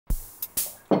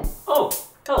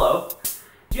Hello.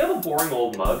 Do you have a boring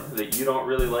old mug that you don't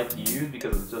really like to use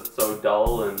because it's just so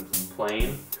dull and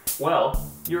plain? Well,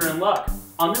 you're in luck.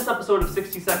 On this episode of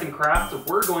 60 Second Crafts,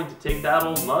 we're going to take that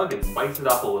old mug and spice it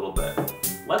up a little bit.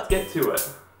 Let's get to it.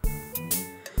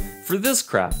 For this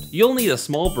craft, you'll need a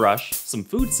small brush, some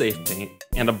food-safe paint,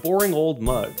 and a boring old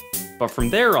mug. But from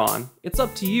there on, it's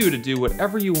up to you to do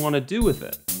whatever you want to do with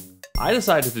it. I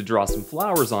decided to draw some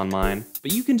flowers on mine,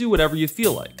 but you can do whatever you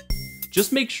feel like.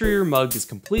 Just make sure your mug is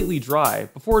completely dry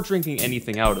before drinking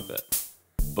anything out of it.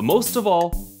 But most of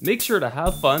all, make sure to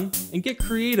have fun and get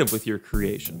creative with your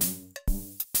creation.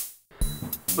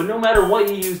 But no matter what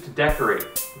you use to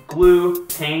decorate, glue,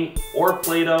 paint, or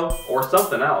Play-Doh, or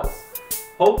something else,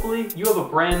 hopefully you have a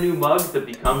brand new mug that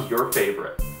becomes your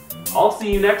favorite. I'll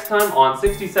see you next time on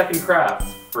 60 Second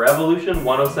Crafts for Evolution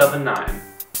 1079.